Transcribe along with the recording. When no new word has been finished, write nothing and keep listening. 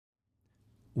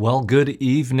Well, good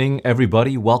evening,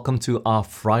 everybody. Welcome to our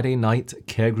Friday night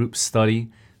care group study.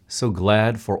 So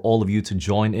glad for all of you to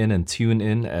join in and tune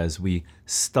in as we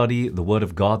study the Word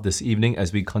of God this evening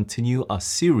as we continue our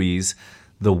series,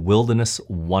 The Wilderness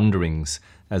Wanderings,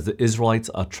 as the Israelites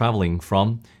are traveling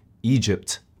from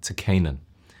Egypt to Canaan.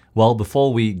 Well,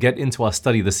 before we get into our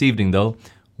study this evening, though,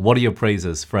 what are your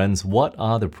praises, friends? What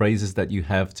are the praises that you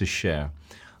have to share?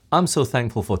 I'm so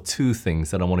thankful for two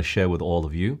things that I want to share with all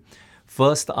of you.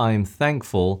 First, I'm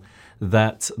thankful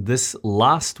that this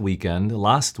last week, I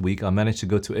managed to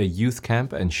go to a youth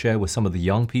camp and share with some of the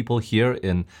young people here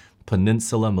in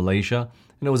Peninsula, Malaysia.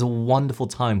 And it was a wonderful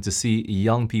time to see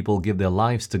young people give their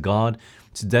lives to God,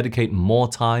 to dedicate more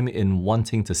time in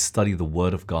wanting to study the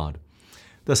Word of God.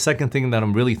 The second thing that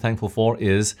I'm really thankful for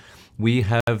is we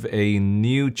have a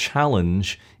new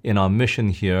challenge in our mission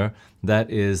here.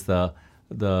 That is the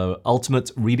Ultimate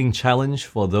Reading Challenge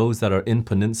for those that are in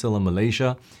Peninsula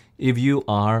Malaysia. If you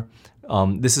are,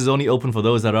 this is only open for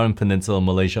those that are in Peninsula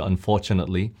Malaysia,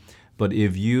 unfortunately. But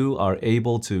if you are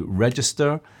able to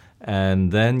register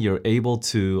and then you're able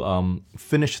to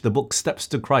finish the book Steps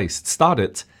to Christ, start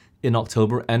it in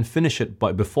October and finish it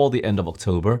before the end of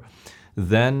October,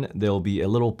 then there'll be a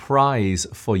little prize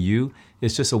for you.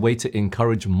 It's just a way to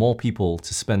encourage more people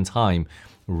to spend time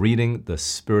reading the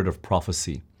Spirit of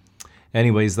Prophecy.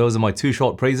 Anyways, those are my two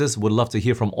short praises. Would love to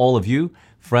hear from all of you.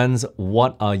 Friends,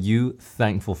 what are you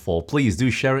thankful for? Please do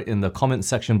share it in the comment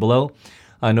section below.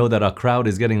 I know that our crowd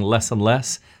is getting less and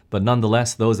less, but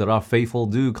nonetheless, those that are faithful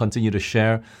do continue to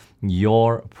share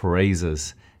your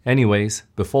praises. Anyways,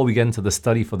 before we get into the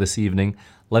study for this evening,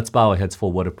 let's bow our heads for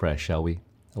a word of prayer, shall we?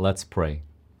 Let's pray.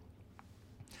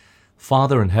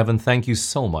 Father in heaven, thank you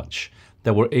so much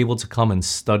that we're able to come and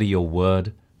study your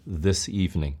word this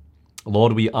evening.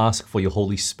 Lord, we ask for your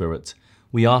Holy Spirit.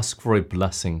 We ask for a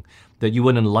blessing, that you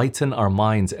would enlighten our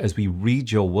minds as we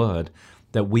read your word,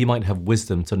 that we might have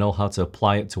wisdom to know how to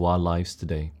apply it to our lives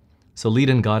today. So lead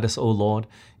and guide us, O Lord,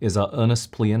 is our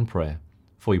earnest plea and prayer.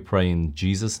 For we pray in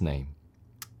Jesus' name.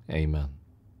 Amen.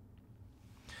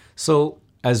 So,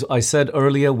 as I said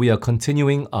earlier, we are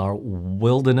continuing our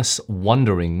wilderness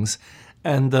wanderings,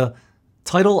 and the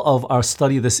title of our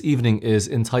study this evening is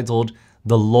entitled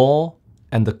The Law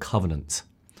and the Covenant.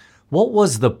 What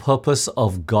was the purpose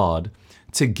of God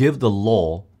to give the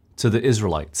law to the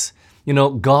Israelites? You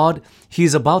know, God,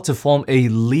 He's about to form a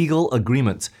legal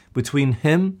agreement between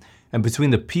Him and between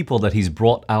the people that He's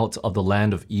brought out of the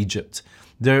land of Egypt.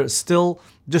 They're still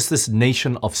just this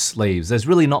nation of slaves. There's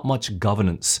really not much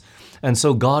governance. And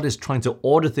so God is trying to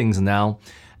order things now,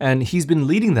 and He's been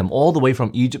leading them all the way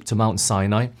from Egypt to Mount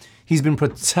Sinai. He's been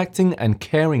protecting and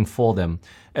caring for them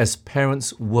as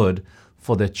parents would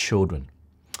for their children.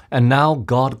 And now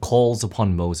God calls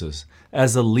upon Moses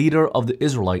as the leader of the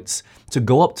Israelites to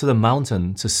go up to the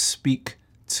mountain to speak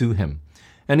to him.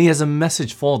 And he has a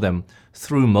message for them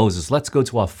through Moses. Let's go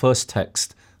to our first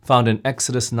text found in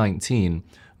Exodus 19,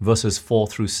 verses 4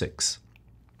 through 6.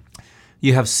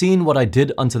 You have seen what I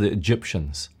did unto the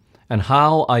Egyptians, and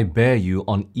how I bare you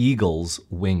on eagle's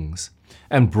wings,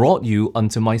 and brought you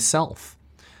unto myself.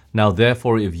 Now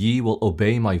therefore, if ye will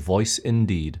obey my voice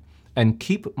indeed, and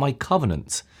keep my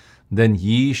covenant, then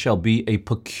ye shall be a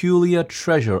peculiar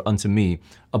treasure unto me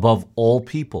above all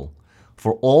people.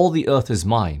 For all the earth is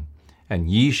mine, and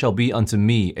ye shall be unto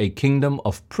me a kingdom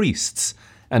of priests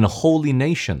and a holy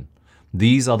nation.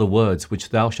 These are the words which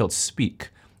thou shalt speak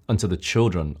unto the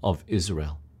children of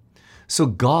Israel. So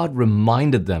God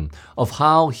reminded them of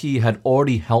how He had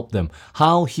already helped them,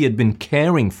 how He had been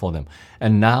caring for them,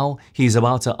 and now He's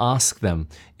about to ask them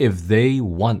if they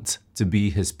want to be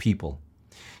His people.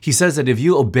 He says that if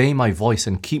you obey my voice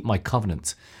and keep my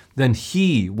covenant, then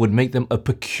He would make them a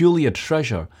peculiar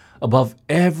treasure above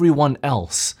everyone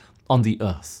else on the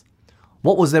earth.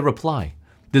 What was their reply?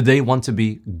 Did they want to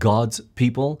be God's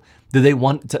people? Did they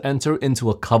want to enter into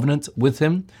a covenant with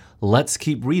Him? Let's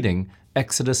keep reading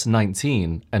Exodus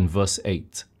 19 and verse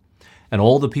 8. And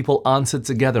all the people answered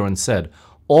together and said,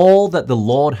 All that the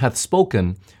Lord hath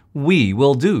spoken, we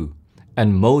will do.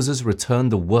 And Moses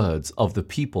returned the words of the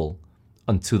people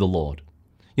unto the Lord.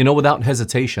 You know, without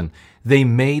hesitation, they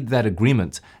made that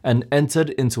agreement and entered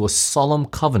into a solemn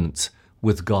covenant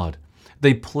with God.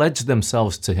 They pledged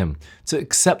themselves to Him, to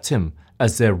accept Him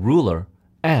as their ruler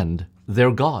and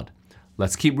their God.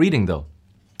 Let's keep reading though.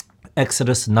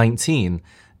 Exodus 19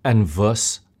 and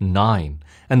verse 9.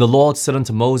 And the Lord said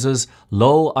unto Moses,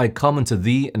 Lo, I come unto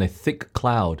thee in a thick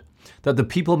cloud, that the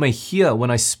people may hear when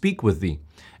I speak with thee,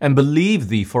 and believe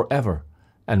thee forever.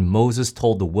 And Moses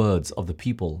told the words of the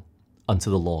people unto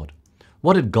the Lord.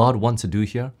 What did God want to do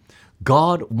here?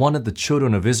 God wanted the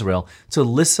children of Israel to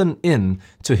listen in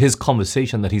to his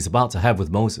conversation that he's about to have with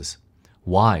Moses.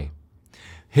 Why?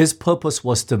 His purpose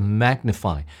was to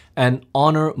magnify and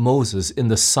honor Moses in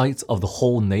the sight of the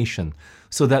whole nation,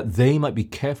 so that they might be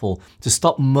careful to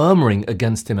stop murmuring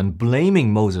against him and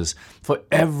blaming Moses for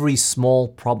every small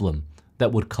problem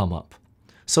that would come up.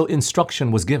 So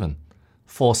instruction was given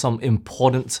for some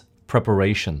important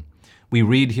preparation. We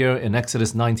read here in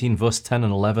Exodus 19, verse 10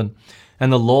 and 11,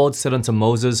 "And the Lord said unto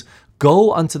Moses,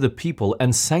 Go unto the people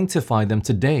and sanctify them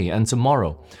today and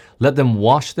tomorrow. Let them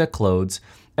wash their clothes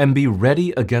and be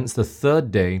ready against the third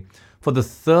day. For the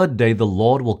third day the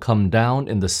Lord will come down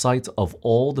in the sight of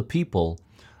all the people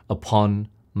upon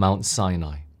Mount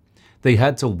Sinai." They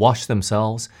had to wash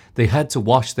themselves. They had to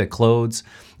wash their clothes.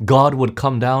 God would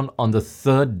come down on the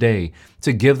third day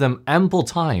to give them ample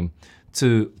time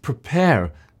to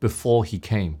prepare before he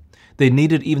came. They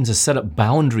needed even to set up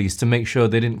boundaries to make sure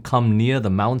they didn't come near the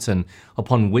mountain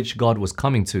upon which God was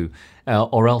coming to,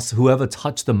 or else whoever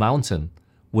touched the mountain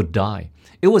would die.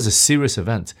 It was a serious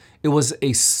event. It was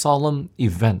a solemn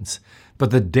event.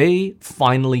 But the day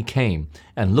finally came.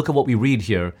 And look at what we read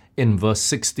here in verse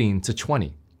 16 to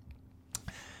 20.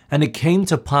 "And it came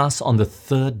to pass on the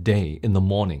third day in the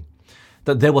morning,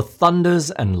 that there were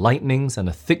thunders and lightnings and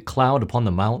a thick cloud upon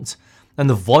the mount, and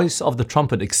the voice of the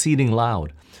trumpet exceeding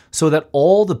loud, so that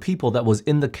all the people that was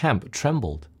in the camp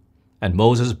trembled. And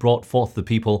Moses brought forth the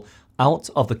people out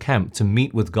of the camp to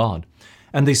meet with God.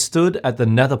 And they stood at the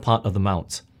nether part of the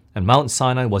mount, and Mount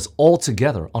Sinai was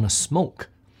altogether on a smoke,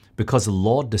 because the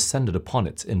Lord descended upon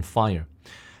it in fire.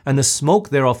 And the smoke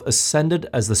thereof ascended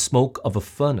as the smoke of a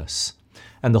furnace,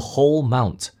 and the whole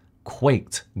mount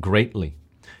quaked greatly.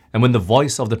 And when the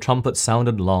voice of the trumpet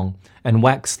sounded long, and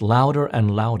waxed louder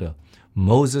and louder,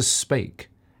 Moses spake,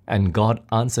 and God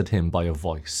answered him by a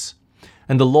voice.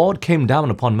 And the Lord came down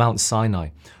upon Mount Sinai,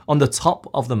 on the top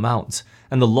of the mount,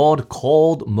 and the Lord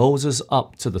called Moses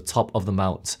up to the top of the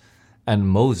mount, and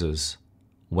Moses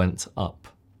went up."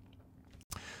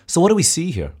 So what do we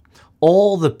see here?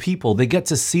 All the people, they get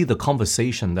to see the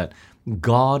conversation that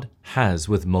God has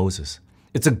with Moses.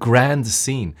 It's a grand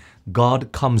scene.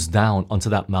 God comes down onto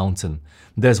that mountain.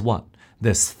 There's what?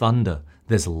 There's thunder,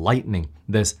 there's lightning,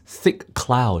 there's thick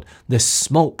cloud, there's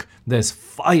smoke, there's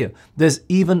fire, there's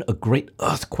even a great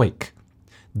earthquake.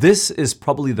 This is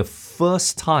probably the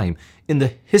first time in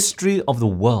the history of the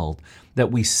world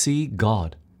that we see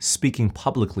God speaking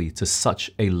publicly to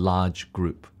such a large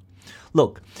group.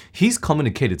 Look, he's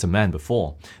communicated to man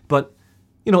before, but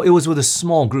it was with a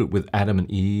small group, with Adam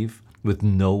and Eve, with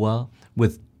Noah,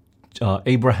 with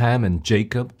Abraham and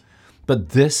Jacob. But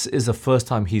this is the first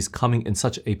time he's coming in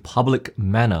such a public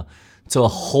manner to a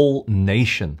whole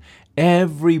nation.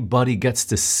 Everybody gets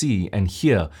to see and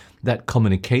hear that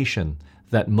communication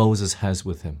that Moses has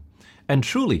with him. And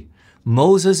truly,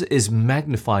 Moses is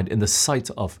magnified in the sight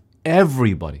of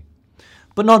everybody.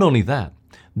 But not only that,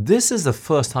 this is the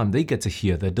first time they get to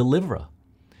hear their deliverer.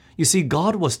 You see,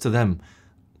 God was to them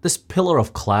this pillar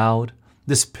of cloud,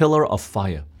 this pillar of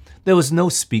fire. There was no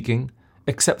speaking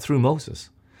except through Moses.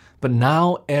 But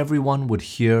now everyone would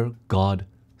hear God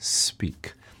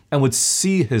speak and would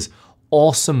see his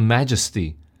awesome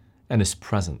majesty and his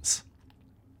presence.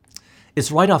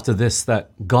 It's right after this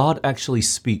that God actually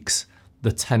speaks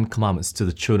the 10 Commandments to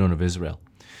the children of Israel.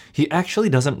 He actually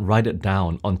doesn't write it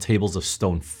down on tables of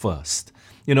stone first.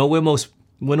 We're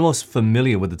most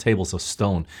familiar with the tables of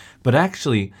stone, but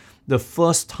actually the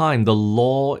first time the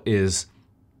law is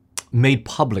made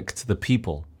public to the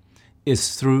people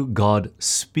is through God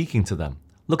speaking to them.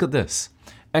 Look at this.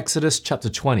 Exodus chapter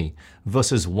 20,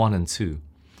 verses 1 and 2.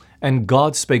 "And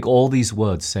God spake all these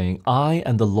words, saying, I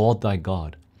am the Lord thy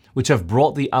God, which have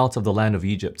brought thee out of the land of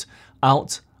Egypt,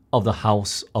 out of the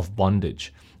house of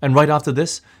bondage." And right after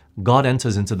this, God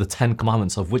enters into the 10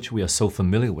 Commandments of which we are so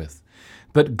familiar with.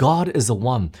 But God is the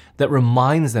one that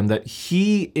reminds them that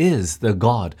he is the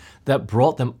God that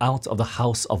brought them out of the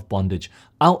house of bondage,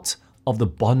 out of the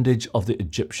bondage of the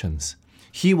Egyptians.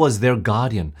 He was their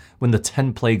guardian when the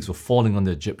 10 plagues were falling on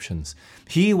the Egyptians.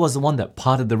 He was the one that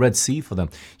parted the Red Sea for them.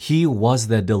 He was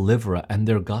their deliverer and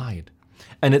their guide.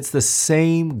 And it's the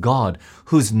same God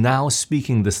who's now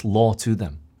speaking this law to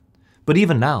them. But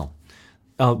even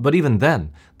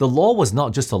then, the law was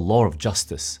not just a law of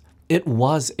justice. It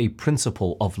was a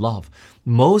principle of love.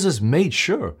 Moses made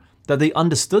sure that they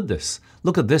understood this.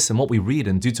 Look at this in what we read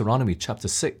in Deuteronomy chapter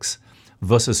 6,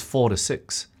 verses 4 to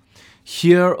 6.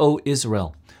 "Hear, O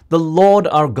Israel, the Lord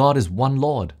our God is one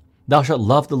Lord. Thou shalt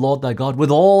love the Lord thy God with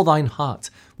all thine heart,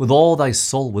 with all thy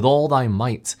soul, with all thy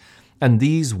might. And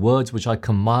these words which I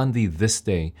command thee this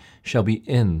day shall be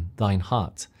in thine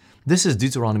heart. This is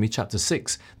Deuteronomy chapter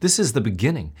 6. This is the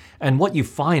beginning. And what you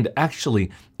find actually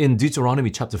in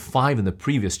Deuteronomy chapter 5 in the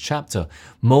previous chapter,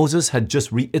 Moses had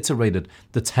just reiterated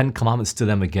the 10 commandments to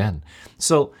them again.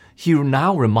 So he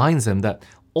now reminds them that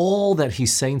all that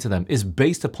he's saying to them is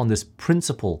based upon this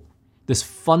principle, this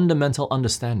fundamental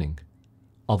understanding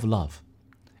of love.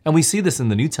 And we see this in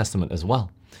the New Testament as well.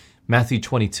 Matthew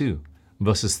 22,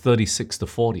 verses 36 to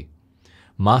 40.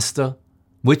 Master,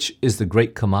 which is the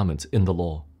great commandment in the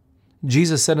law?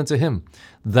 Jesus said unto him,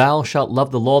 Thou shalt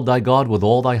love the Lord thy God with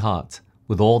all thy heart,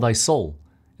 with all thy soul,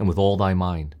 and with all thy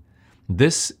mind.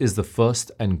 This is the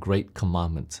first and great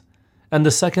commandment. And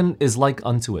the second is like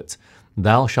unto it,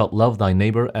 Thou shalt love thy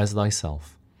neighbor as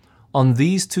thyself. On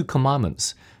these two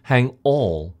commandments hang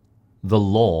all the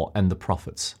law and the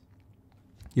prophets.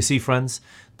 You see, friends,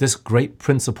 this great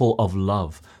principle of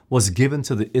love was given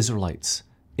to the Israelites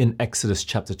in Exodus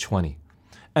chapter 20.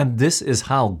 And this is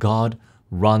how God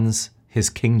runs his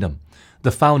kingdom.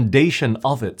 The foundation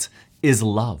of it is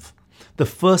love. The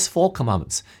first 4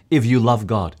 commandments, if you love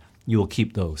God, you will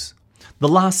keep those. The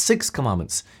last 6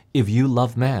 commandments, if you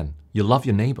love man, you love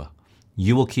your neighbor,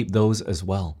 you will keep those as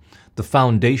well. The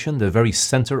foundation, the very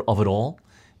center of it all,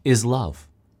 is love.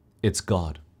 It's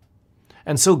God.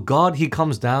 And so God, he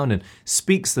comes down and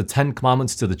speaks the 10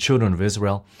 commandments to the children of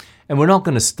Israel. And we're not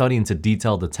going to study into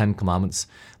detail the 10 commandments,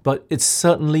 but it's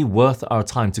certainly worth our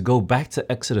time to go back to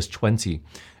Exodus 20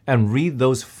 and read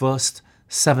those first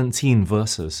 17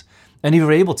 verses. And if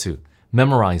you're able to,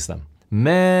 memorize them.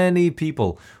 Many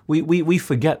people, we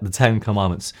forget the 10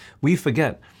 commandments. We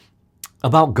forget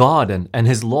about God and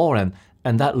his law, and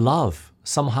that love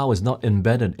somehow is not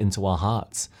embedded into our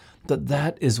hearts.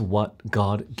 That is what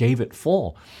God gave it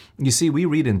for. You see, we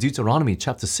read in Deuteronomy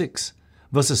chapter 6,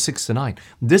 verses 6 to 9.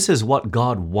 This is what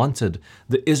God wanted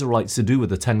the Israelites to do with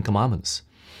the 10 commandments.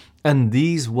 And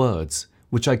these words,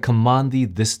 which I command thee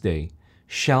this day,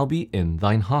 shall be in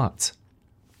thine heart.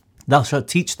 Thou shalt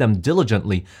teach them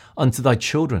diligently unto thy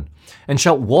children, and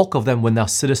shalt walk of them when thou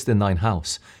sittest in thine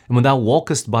house, and when thou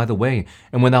walkest by the way,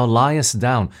 and when thou liest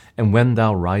down, and when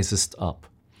thou risest up.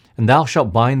 And thou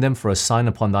shalt bind them for a sign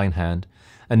upon thine hand,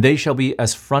 and they shall be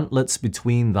as frontlets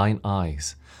between thine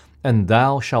eyes. And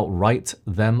thou shalt write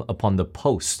them upon the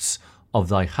posts of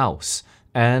thy house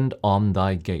and on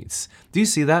thy gates. Do you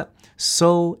see that?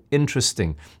 So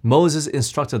interesting. Moses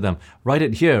instructed them, write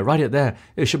it here, write it there.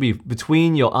 It should be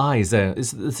between your eyes there.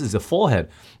 This is the forehead.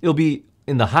 It'll be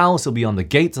in the house. It'll be on the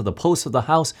gates of the posts of the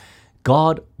house.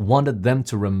 God wanted them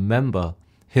to remember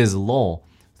his law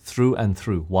through and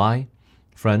through. Why?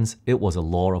 Friends, it was a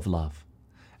law of love.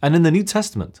 And in the New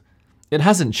Testament, it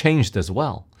hasn't changed as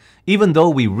well. Even though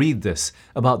we read this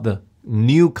about the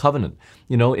new covenant,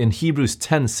 in Hebrews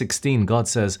 10:16, God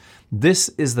says, This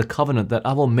is the covenant that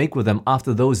I will make with them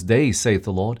after those days, saith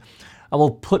the Lord. I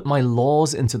will put my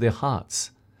laws into their hearts,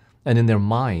 and in their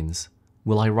minds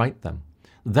will I write them.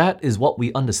 That is what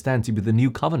we understand to be the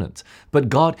new covenant. But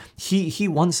God, He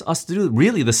wants us to do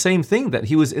really the same thing that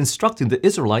He was instructing the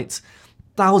Israelites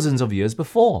thousands of years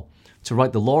before, to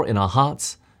write the law in our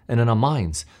hearts and in our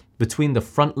minds, between the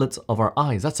frontlets of our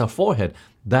eyes. That's our forehead.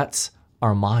 That's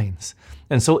our minds.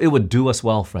 And so it would do us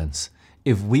well, friends,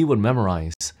 if we would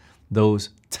memorize those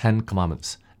 10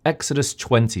 commandments. Exodus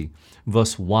 20,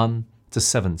 verse 1 to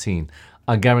 17.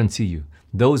 I guarantee you,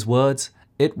 those words,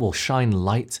 it will shine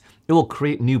light. It will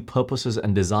create new purposes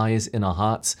and desires in our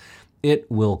hearts. It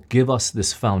will give us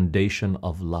this foundation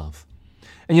of love.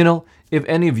 And if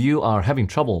any of you are having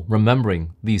trouble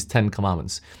remembering these 10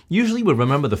 commandments, usually we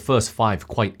remember the first 5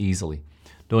 quite easily.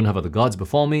 Don't have other gods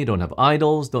before me, don't have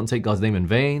idols, don't take God's name in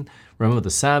vain, remember the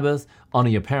Sabbath, honor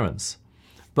your parents.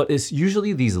 But it's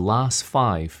usually these last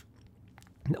 5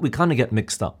 that we kind of get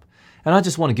mixed up. And I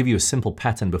just want to give you a simple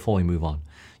pattern before we move on.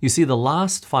 You see, the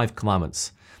last 5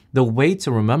 commandments, the way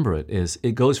to remember it is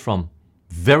it goes from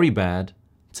very bad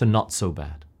to not so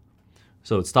bad.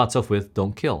 So it starts off with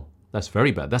don't kill. That's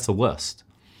very bad. That's the worst.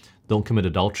 Don't commit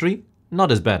adultery. Not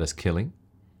as bad as killing.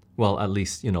 Well, at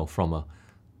least, from a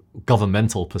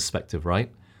governmental perspective,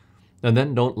 right? And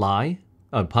then don't lie.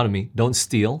 Don't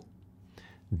steal.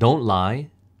 Don't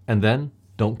lie. And then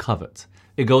don't covet.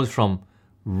 It goes from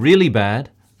really bad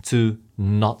to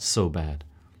not so bad.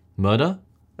 Murder,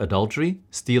 adultery,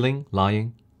 stealing,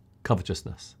 lying,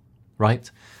 covetousness,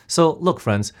 right? So look,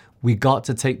 friends, we got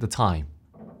to take the time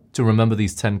to remember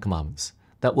these 10 commandments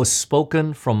that was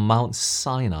spoken from Mount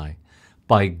Sinai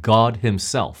by God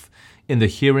himself in the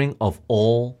hearing of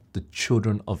all the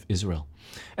children of Israel.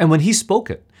 And when he spoke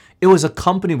it, it was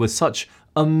accompanied with such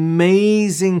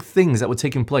amazing things that were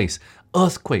taking place.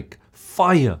 Earthquake,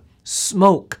 fire,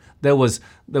 smoke, There was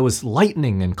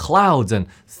lightning and clouds and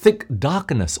thick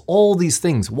darkness, all these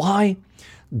things. Why?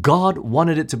 God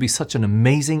wanted it to be such an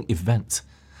amazing event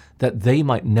that they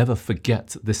might never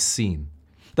forget this scene,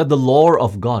 that the law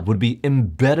of God would be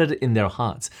embedded in their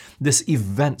hearts. This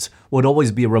event would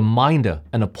always be a reminder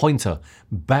and a pointer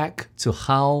back to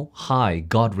how high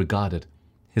God regarded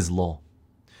His law.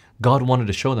 God wanted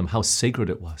to show them how sacred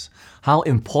it was, how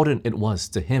important it was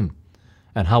to Him,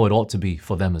 and how it ought to be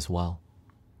for them as well.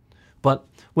 But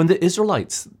when the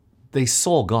Israelites, they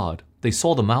saw God, they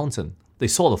saw the mountain, they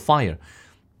saw the fire,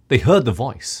 they heard the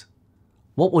voice,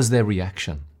 what was their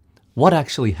reaction? What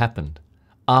actually happened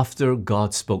after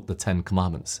God spoke the 10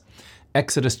 Commandments?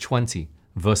 Exodus 20,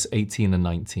 verse 18 and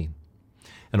 19.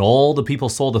 And all the people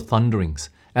saw the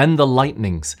thunderings, and the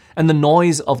lightnings, and the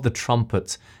noise of the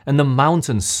trumpet, and the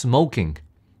mountain smoking.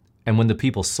 And when the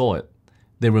people saw it,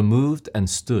 they removed and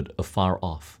stood afar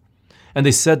off. And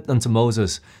they said unto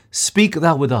Moses, Speak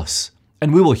thou with us,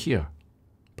 and we will hear.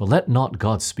 But let not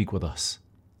God speak with us,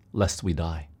 lest we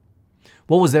die.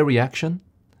 What was their reaction?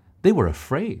 They were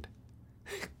afraid.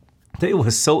 They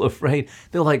were so afraid.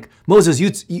 They were like, Moses,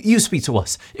 you speak to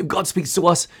us. If God speaks to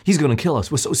us, He's going to kill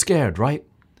us. We're so scared, right?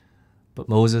 But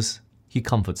Moses, he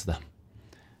comforts them.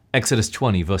 Exodus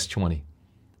 20, verse 20.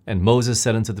 And Moses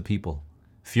said unto the people,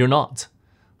 Fear not,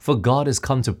 for God is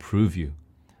come to prove you,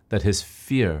 that His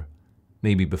fear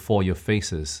may be before your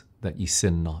faces, that ye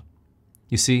sin not.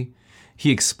 You see,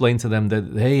 he explained to them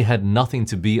that they had nothing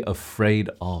to be afraid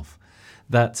of,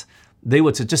 that they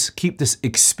were to just keep this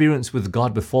experience with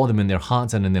God before them in their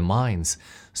hearts and in their minds,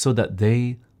 so that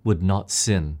they would not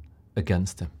sin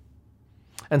against Him.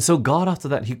 And so God, after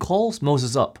that, He calls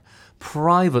Moses up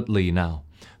privately now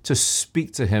to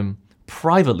speak to him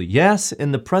privately. Yes,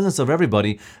 in the presence of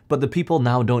everybody, but the people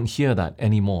now don't hear that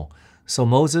anymore. So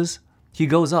Moses, he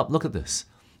goes up. Look at this.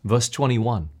 Verse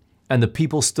 21. And the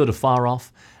people stood afar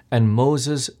off, and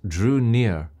Moses drew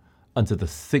near unto the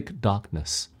thick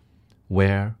darkness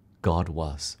where God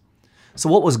was.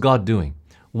 So what was God doing?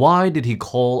 Why did He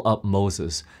call up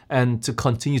Moses and to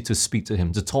continue to speak to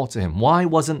him, to talk to him? Why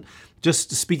wasn't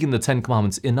just speaking the 10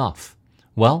 Commandments enough?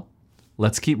 Well,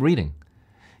 let's keep reading.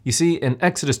 You see, in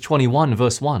Exodus 21,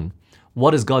 verse 1,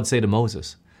 what does God say to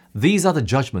Moses? These are the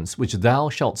judgments which thou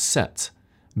shalt set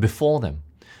before them.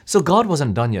 So God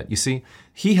wasn't done yet. You see,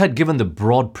 He had given the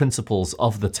broad principles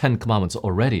of the 10 Commandments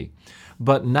already,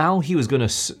 but now He was going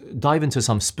to dive into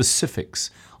some specifics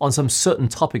on some certain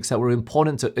topics that were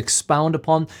important to expound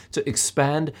upon, to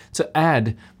expand, to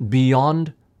add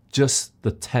beyond just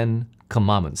the 10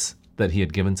 Commandments that He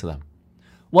had given to them.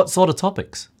 What sort of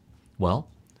topics? Well,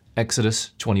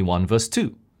 Exodus 21, verse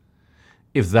 2.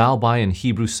 If thou buy an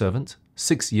Hebrew servant,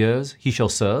 6 years he shall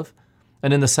serve,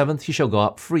 and in the 7th he shall go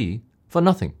out free for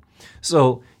nothing.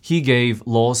 So He gave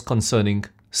laws concerning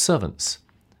servants.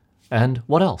 And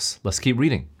what else? Let's keep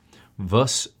reading.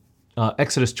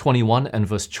 Exodus 21 and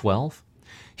verse 12.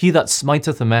 He that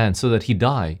smiteth a man so that he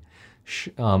die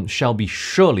shall be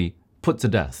surely put to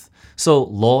death. So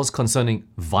laws concerning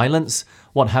violence,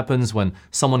 what happens when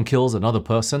someone kills another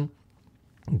person.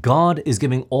 God is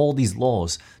giving all these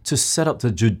laws to set up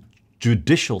the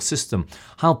judicial system,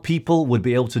 how people would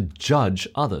be able to judge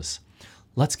others.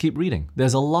 Let's keep reading.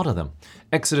 There's a lot of them.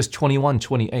 Exodus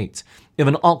 21:28. If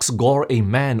an ox gore a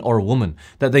man or a woman,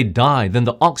 that they die, then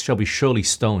the ox shall be surely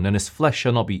stoned, and his flesh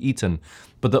shall not be eaten,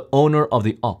 but the owner of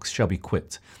the ox shall be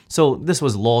quit. So this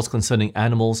was laws concerning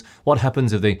animals. What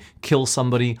happens if they kill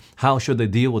somebody? How should they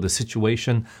deal with the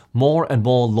situation? More and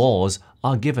more laws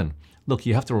are given. Look,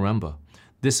 you have to remember,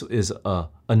 this is a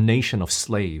nation of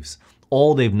slaves.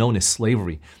 All they've known is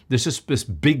slavery. There's just this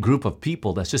big group of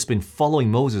people that's just been following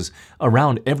Moses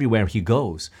around everywhere he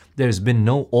goes. There's been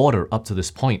no order up to this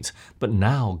point. But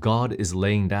now God is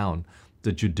laying down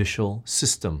the judicial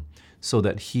system so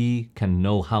that He can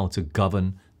know how to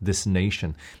govern this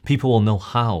nation. People will know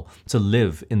how to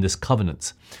live in this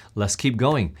covenant. Let's keep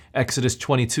going. Exodus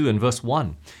 22 and verse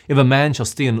 1. If a man shall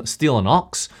steal an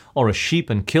ox or a sheep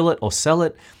and kill it or sell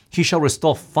it, he shall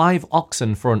restore 5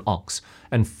 oxen for an ox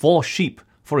and 4 sheep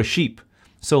for a sheep.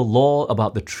 So law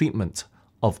about the treatment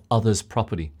of others'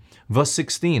 property. Verse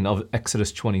 16 of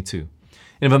Exodus 22. And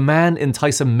if a man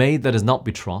entice a maid that is not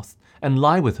betrothed and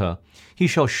lie with her, he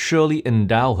shall surely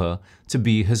endow her to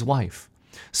be his wife.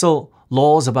 So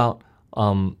laws about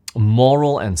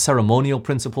moral and ceremonial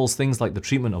principles, things like the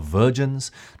treatment of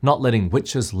virgins, not letting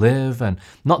witches live, and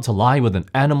not to lie with an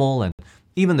animal, and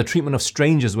even the treatment of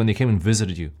strangers when they came and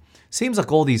visited you. Seems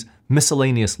like all these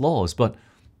miscellaneous laws, but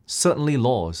certainly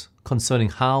laws concerning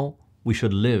how we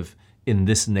should live in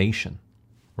this nation,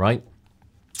 right?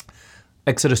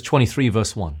 Exodus 23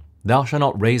 verse 1. Thou shalt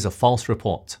not raise a false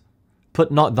report.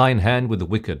 Put not thine hand with the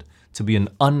wicked to be an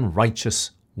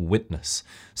unrighteous witness.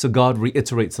 So God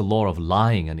reiterates the law of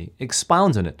lying and he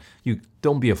expounds on it. You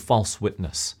don't be a false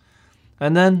witness.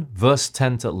 And then verse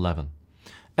 10 to 11.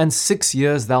 And 6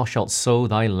 years thou shalt sow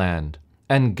thy land,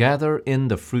 and gather in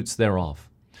the fruits thereof.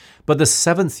 But the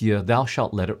 7th year thou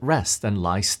shalt let it rest, and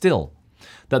lie still,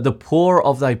 that the poor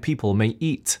of thy people may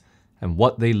eat, and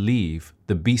what they leave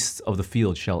the beasts of the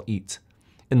field shall eat.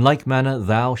 In like manner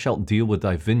thou shalt deal with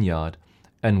thy vineyard,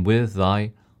 and with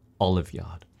thy olive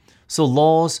yard. So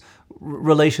laws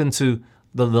relation to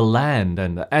the land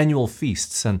and the annual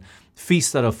feasts, and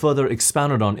feasts that are further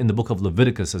expounded on in the book of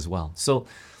Leviticus as well. So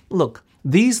look,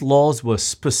 these laws were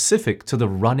specific to the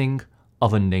running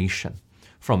of a nation,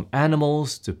 from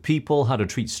animals to people, how to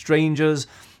treat strangers,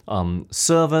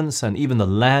 servants, and even the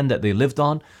land that they lived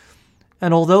on.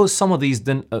 And although some of these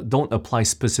don't apply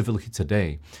specifically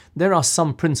today, there are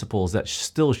some principles that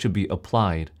still should be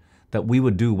applied that we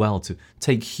would do well to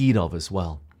take heed of as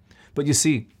well. But you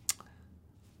see,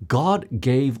 God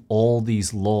gave all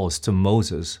these laws to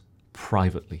Moses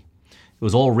privately. It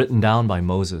was all written down by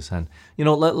Moses. And,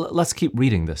 let's keep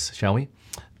reading this, shall we?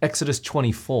 Exodus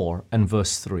 24 and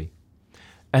verse 3.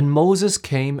 And Moses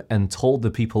came and told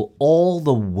the people all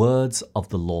the words of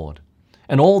the Lord,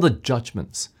 and all the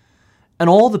judgments. And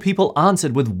all the people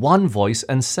answered with one voice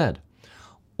and said,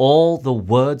 All the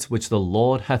words which the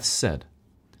Lord hath said,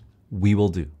 we will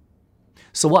do.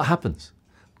 So what happens?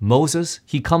 Moses,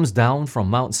 he comes down from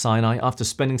Mount Sinai after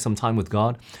spending some time with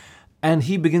God, and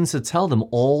he begins to tell them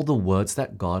all the words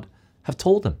that God have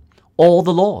told them, all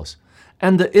the laws.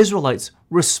 And the Israelites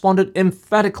responded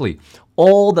emphatically,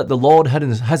 all that the Lord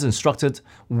has instructed,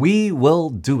 we will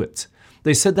do it.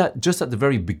 They said that just at the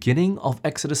very beginning of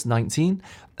Exodus 19,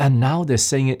 and now they're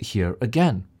saying it here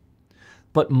again.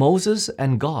 But Moses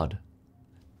and God,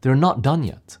 they're not done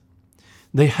yet.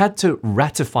 They had to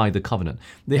ratify the covenant.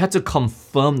 They had to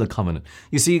confirm the covenant.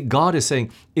 You see, God is saying,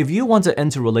 if you want to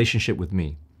enter a relationship with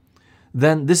me,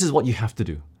 then this is what you have to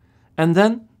do. And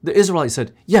then the Israelites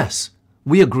said, yes,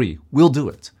 we agree, we'll do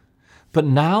it. But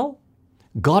now,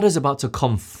 God is about to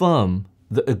confirm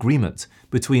the agreement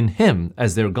between him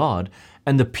as their God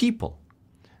and the people.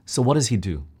 So what does he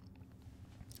do?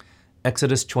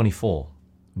 Exodus 24,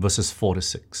 verses 4 to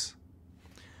 6.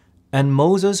 And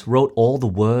Moses wrote all the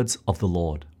words of the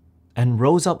Lord, and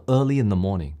rose up early in the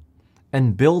morning,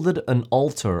 and builded an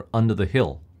altar under the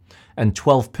hill, and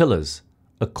 12 pillars,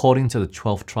 according to the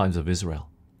 12 tribes of Israel.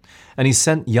 And he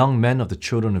sent young men of the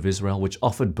children of Israel, which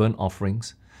offered burnt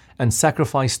offerings, and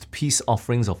sacrificed peace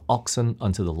offerings of oxen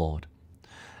unto the Lord.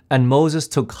 And Moses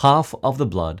took half of the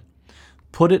blood,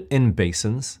 put it in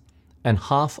basins, and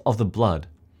half of the blood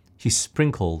he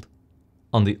sprinkled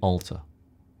on the altar.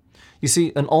 You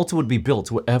see, an altar would be built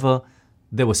wherever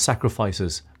there were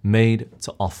sacrifices made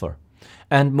to offer.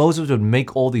 And Moses would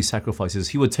make all these sacrifices.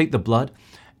 He would take the blood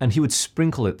and he would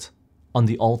sprinkle it on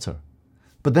the altar.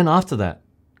 But then after that,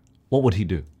 what would he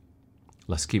do?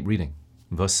 Let's keep reading.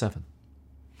 Verse 7.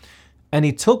 And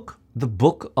he took the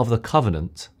book of the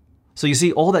covenant. So you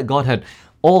see, all that God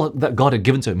had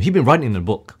given to him, he'd been writing in the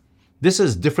book. This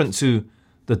is different to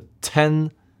the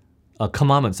 10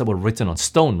 commandments that were written on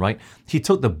stone, right? He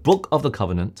took the book of the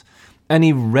covenant and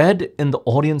he read in the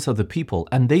audience of the people,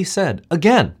 and they said,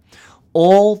 again,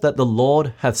 all that the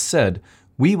Lord hath said,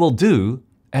 we will do,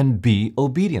 and be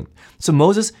obedient. So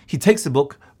Moses, he takes the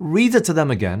book, reads it to them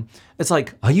again. It's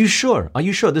like, are you sure? Are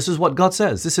you sure this is what God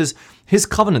says? This is his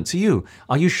covenant to you.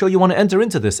 Are you sure you want to enter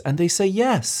into this? And they say,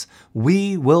 yes,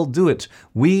 we will do it.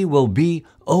 We will be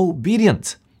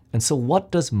obedient. And so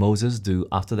what does Moses do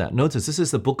after that? Notice, this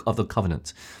is the book of the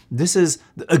covenant. This is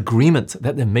the agreement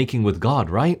that they're making with God,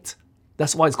 right?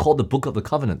 That's why it's called the book of the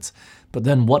covenant. But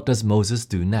then what does Moses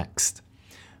do next?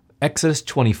 Exodus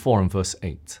 24 and verse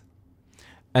 8.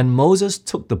 And Moses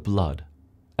took the blood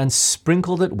and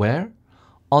sprinkled it where?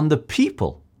 On the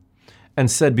people, and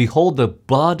said, behold, the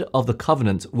blood of the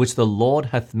covenant which the Lord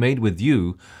hath made with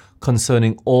you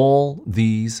concerning all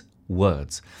these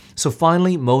words. So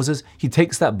finally, Moses, he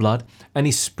takes that blood and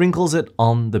he sprinkles it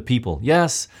on the people.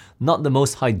 Yes, not the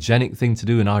most hygienic thing to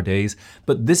do in our days,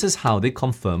 but this is how they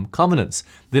confirm covenants.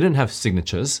 They didn't have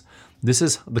signatures. This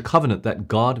is the covenant that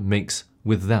God makes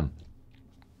with them.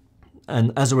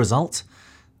 And as a result,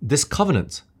 this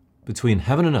covenant between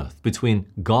heaven and earth, between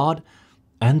God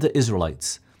and the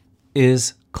Israelites,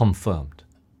 is confirmed.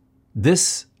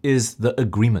 This is the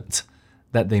agreement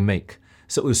that they make.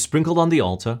 So it was sprinkled on the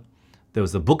altar. There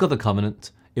was the book of the covenant.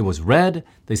 It was read.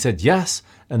 They said yes.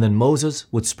 And then Moses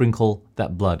would sprinkle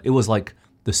that blood. It was like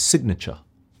the signature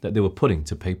that they were putting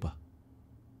to paper.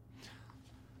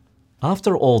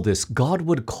 After all this, God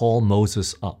would call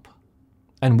Moses up,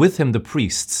 and with him the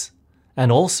priests,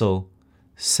 and also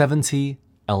 70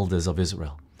 elders of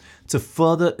Israel, to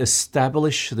further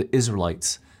establish the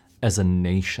Israelites as a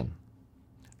nation.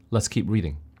 Let's keep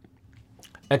reading.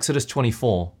 Exodus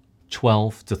 24,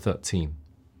 12 to 13.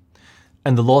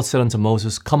 And the Lord said unto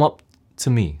Moses, Come up to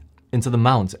me into the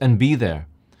mount, and be there,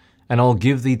 and I'll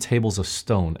give thee tables of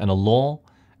stone, and a law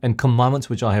and commandments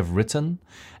which I have written,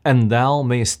 and thou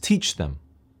mayest teach them.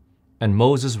 And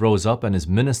Moses rose up, and his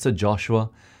minister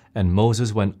Joshua, and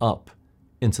Moses went up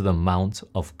into the mount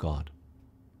of God.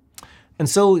 And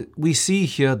so we see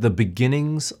here the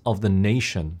beginnings of the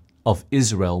nation of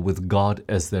Israel with God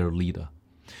as their leader.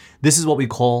 This is what we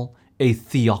call a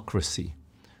theocracy.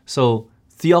 So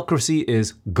theocracy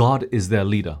is God is their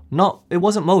leader. No, it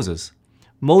wasn't Moses.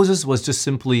 Moses was just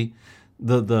simply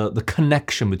the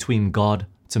connection between God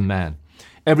to man.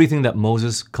 Everything that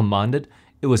Moses commanded,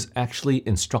 it was actually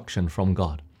instruction from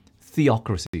God.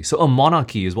 Theocracy. So a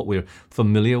monarchy is what we're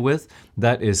familiar with.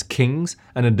 That is kings.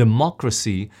 And a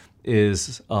democracy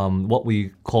is what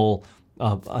we call,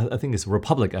 I think it's a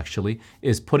republic actually,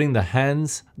 is putting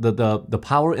the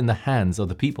power in the hands of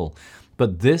the people.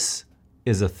 But this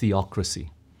is a theocracy.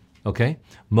 Okay?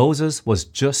 Moses was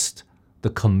just the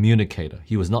communicator.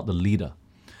 He was not the leader.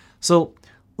 So,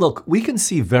 look, we can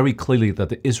see very clearly that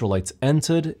the Israelites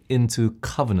entered into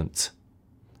covenant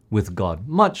with God,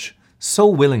 much so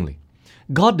willingly.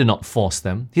 God did not force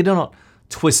them. He did not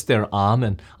twist their arm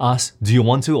and ask, do you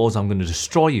want to, or I'm going to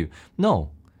destroy you?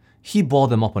 No. He bore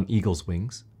them up on eagle's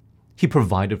wings. He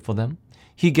provided for them.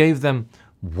 He gave them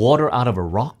water out of a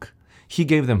rock. He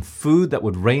gave them food that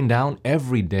would rain down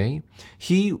every day.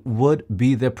 He would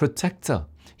be their protector.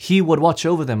 He would watch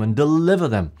over them and deliver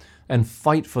them and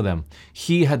fight for them.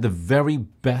 He had the very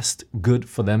best good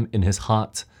for them in his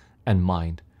heart and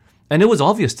mind. And it was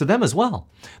obvious to them as well.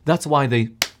 That's why they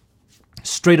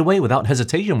straight away, without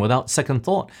hesitation, without second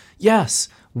thought, yes,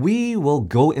 we will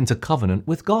go into covenant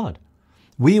with God.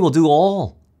 We will do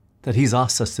all that He's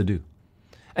asked us to do.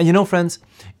 And you know, friends,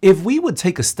 if we would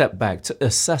take a step back to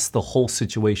assess the whole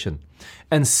situation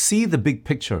and see the big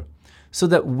picture so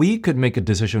that we could make a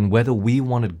decision whether we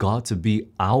wanted God to be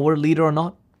our leader or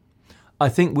not, I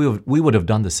think we would have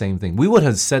done the same thing. We would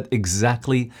have said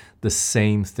exactly the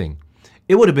same thing.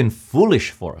 It would have been foolish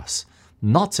for us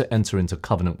not to enter into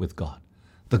covenant with God.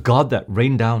 The God that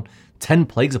rained down 10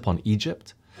 plagues upon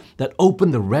Egypt, that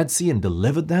opened the Red Sea and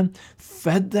delivered them,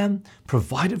 fed them,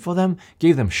 provided for them,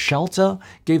 gave them shelter,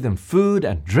 gave them food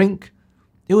and drink.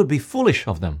 It would be foolish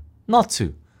of them not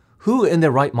to. Who in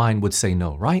their right mind would say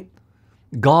no, right?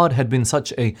 God had been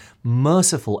such a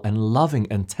merciful and loving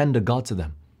and tender God to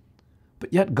them.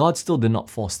 But yet God still did not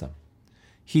force them.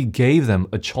 He gave them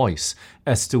a choice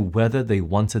as to whether they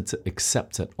wanted to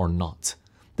accept it or not.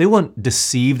 They weren't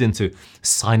deceived into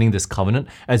signing this covenant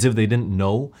as if they didn't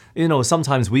know. You know,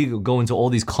 sometimes we go into all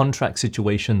these contract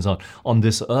situations on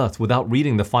this earth without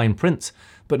reading the fine print.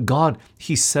 But God,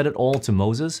 He said it all to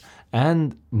Moses,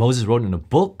 and Moses wrote in a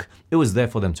book. It was there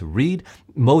for them to read.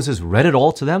 Moses read it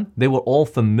all to them. They were all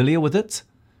familiar with it.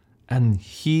 And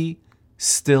He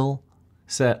still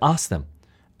asked them.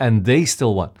 And they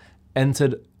still what?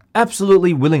 Entered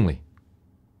absolutely willingly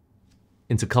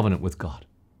into covenant with God.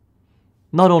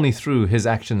 Not only through His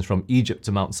actions from Egypt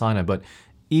to Mount Sinai, but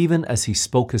even as He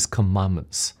spoke His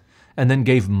commandments and then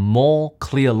gave more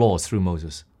clear laws through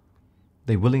Moses.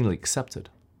 They willingly accepted.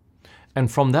 And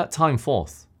from that time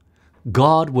forth,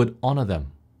 God would honor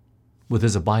them with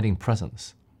His abiding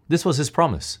presence. This was His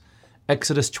promise.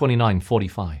 Exodus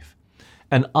 29:45.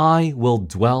 And I will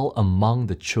dwell among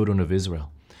the children of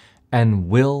Israel and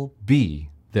will be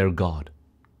their God.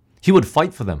 He would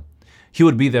fight for them. He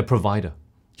would be their provider.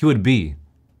 He would be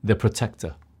their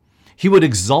protector. He would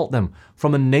exalt them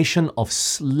from a nation of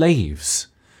slaves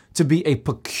to be a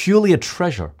peculiar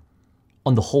treasure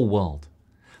on the whole world.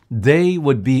 They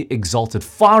would be exalted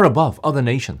far above other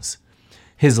nations.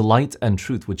 His light and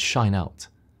truth would shine out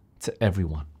to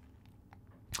everyone.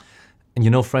 And you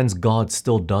know, friends, God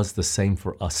still does the same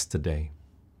for us today.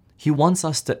 He wants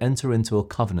us to enter into a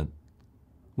covenant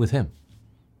with Him.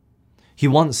 He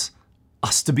wants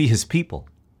us to be His people.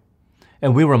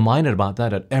 And we're reminded about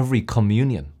that at every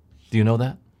communion. Do you know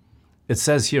that? It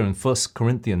says here in 1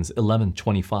 Corinthians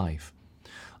 11:25,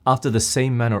 after the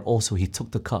same manner also He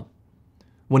took the cup,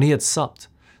 when He had supped,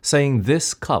 saying,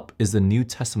 This cup is the New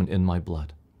Testament in my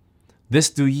blood. This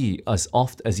do ye as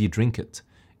oft as ye drink it,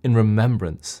 in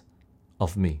remembrance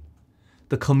of me.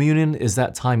 The communion is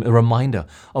that time, a reminder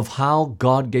of how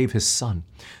God gave His Son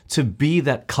to be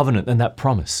that covenant and that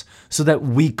promise so that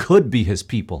we could be His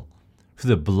people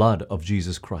through the blood of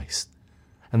Jesus Christ.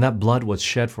 And that blood was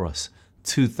shed for us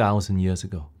 2,000 years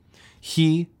ago.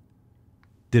 He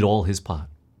did all his part.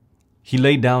 He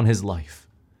laid down his life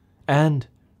and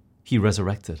he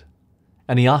resurrected.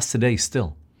 And he asks today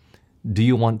still, do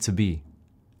you want to be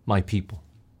my people?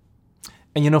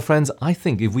 And you know, friends, I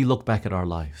think if we look back at our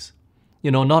lives,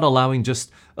 not allowing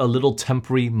just a little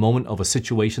temporary moment of a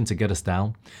situation to get us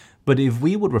down, but if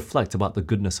we would reflect about the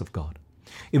goodness of God,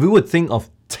 if we would think of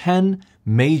 10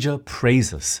 major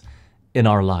praises in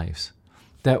our lives,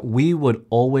 that we would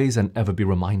always and ever be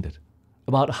reminded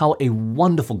about how a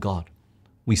wonderful God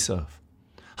we serve,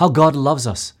 how God loves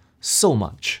us so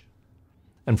much.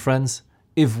 And friends,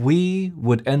 if we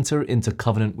would enter into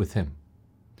covenant with him,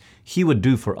 he would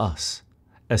do for us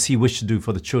as he wished to do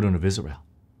for the children of Israel,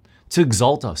 to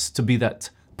exalt us, to be that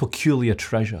peculiar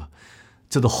treasure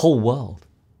to the whole world,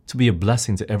 to be a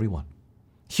blessing to everyone.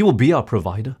 He will be our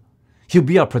provider. He'll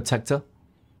be our protector.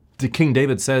 The King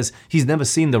David says he's never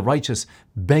seen the righteous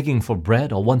begging for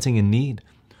bread or wanting in need.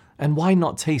 And why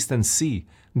not taste and see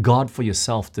God for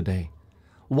yourself today?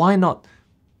 Why not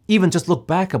even just look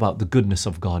back about the goodness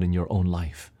of God in your own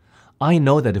life? I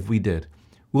know that if we did,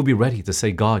 we'll be ready to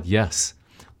say, God, yes,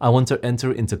 I want to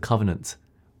enter into covenant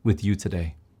with you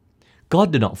today.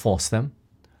 God did not force them.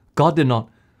 God did not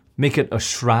make it a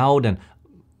shroud and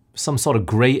some sort of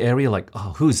gray area like,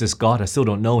 oh, who's this God? I still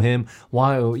don't know him.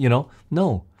 Why,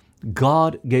 No,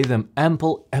 God gave them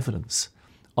ample evidence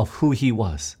of who he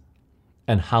was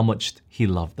and how much he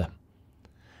loved them.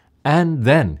 And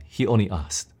then he only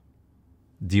asked,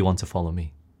 do you want to follow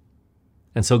me?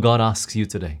 And so God asks you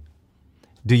today,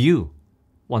 do you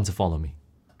want to follow me?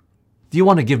 Do you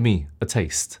want to give me a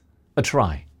taste, a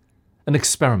try, an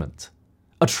experiment,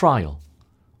 a trial,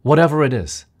 whatever it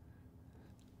is?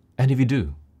 And if you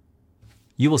do,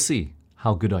 you will see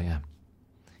how good I am.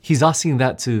 He's asking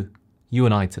that to you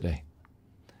and I today.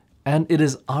 And it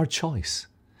is our choice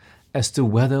as to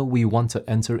whether we want to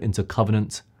enter into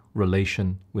covenant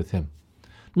relation with him.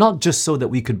 Not just so that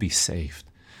we could be saved,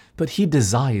 but he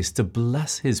desires to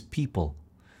bless his people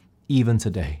even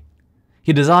today.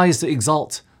 He desires to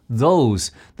exalt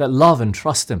those that love and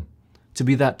trust him, to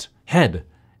be that head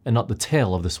and not the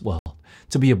tail of this world,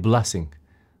 to be a blessing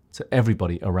to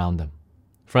everybody around them.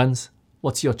 Friends,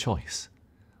 what's your choice?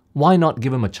 Why not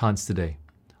give him a chance today?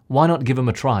 Why not give him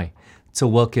a try to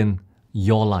work in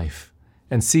your life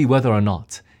and see whether or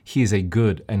not he is a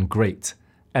good and great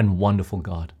and wonderful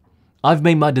God? I've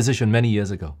made my decision many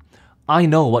years ago. I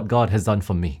know what God has done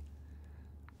for me.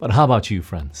 But how about you,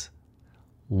 friends?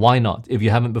 Why not, if you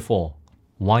haven't before,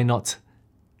 why not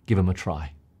give him a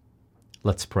try?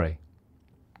 Let's pray.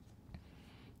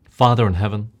 Father in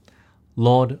heaven,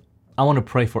 Lord, I want to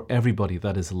pray for everybody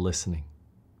that is listening.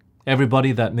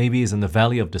 Everybody that maybe is in the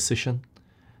valley of decision.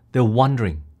 They're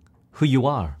wondering who you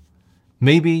are.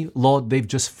 Maybe, Lord, they've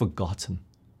just forgotten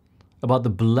about the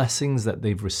blessings that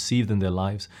they've received in their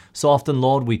lives. So often,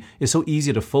 Lord, it's so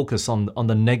easy to focus on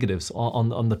the negatives,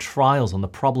 on the trials, on the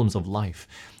problems of life.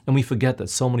 And we forget that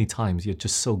so many times you're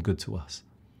just so good to us.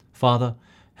 Father,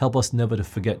 help us never to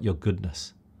forget your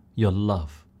goodness, your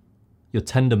love, your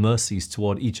tender mercies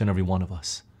toward each and every one of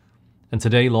us. And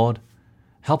today, Lord,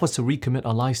 help us to recommit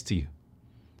our lives to you.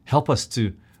 Help us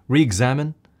to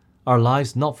re-examine our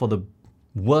lives, not for the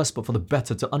worse, but for the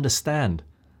better, to understand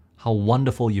how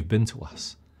wonderful you've been to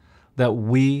us, that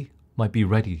we might be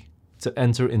ready to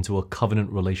enter into a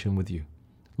covenant relation with you.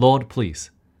 Lord,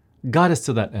 please, guide us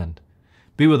to that end.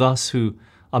 Be with us who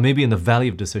are maybe in the valley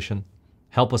of decision.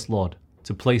 Help us, Lord,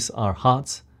 to place our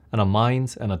hearts and our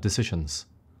minds and our decisions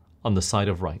on the side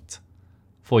of right.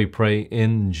 For we pray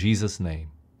in Jesus' name.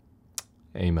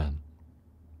 Amen.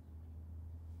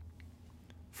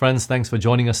 Friends, thanks for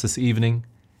joining us this evening.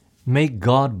 May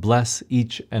God bless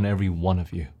each and every one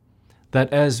of you,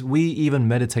 that as we even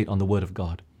meditate on the Word of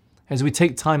God, as we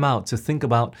take time out to think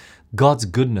about God's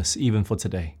goodness even for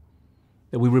today,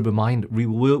 that we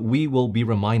will be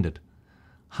reminded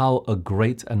how a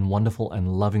great and wonderful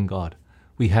and loving God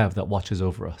we have that watches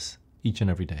over us each and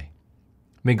every day.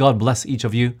 May God bless each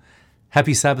of you.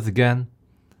 Happy Sabbath again,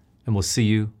 and we'll see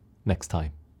you next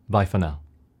time. Bye for now.